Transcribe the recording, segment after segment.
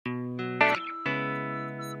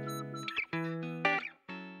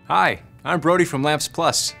Hi, I'm Brody from Lamps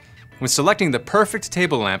Plus. When selecting the perfect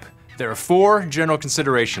table lamp, there are 4 general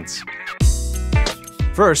considerations.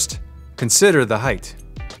 First, consider the height.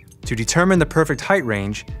 To determine the perfect height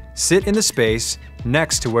range, sit in the space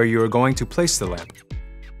next to where you are going to place the lamp.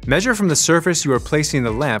 Measure from the surface you are placing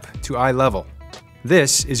the lamp to eye level.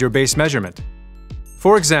 This is your base measurement.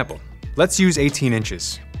 For example, let's use 18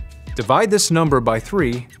 inches. Divide this number by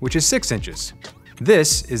 3, which is 6 inches.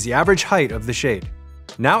 This is the average height of the shade.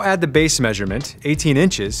 Now add the base measurement, 18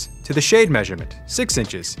 inches, to the shade measurement, 6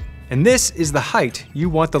 inches. And this is the height you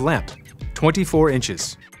want the lamp, 24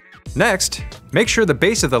 inches. Next, make sure the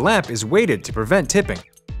base of the lamp is weighted to prevent tipping.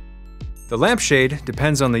 The lampshade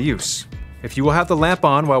depends on the use. If you will have the lamp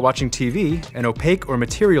on while watching TV, an opaque or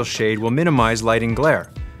material shade will minimize lighting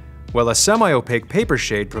glare, while a semi-opaque paper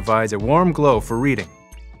shade provides a warm glow for reading.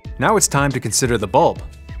 Now it's time to consider the bulb.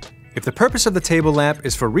 If the purpose of the table lamp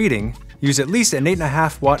is for reading, use at least an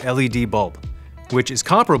 8.5 watt LED bulb, which is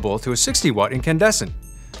comparable to a 60 watt incandescent.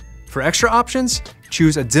 For extra options,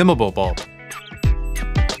 choose a dimmable bulb.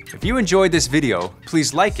 If you enjoyed this video,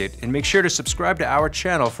 please like it and make sure to subscribe to our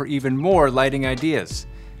channel for even more lighting ideas.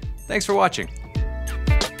 Thanks for watching.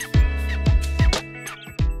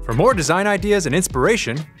 For more design ideas and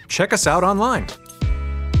inspiration, check us out online.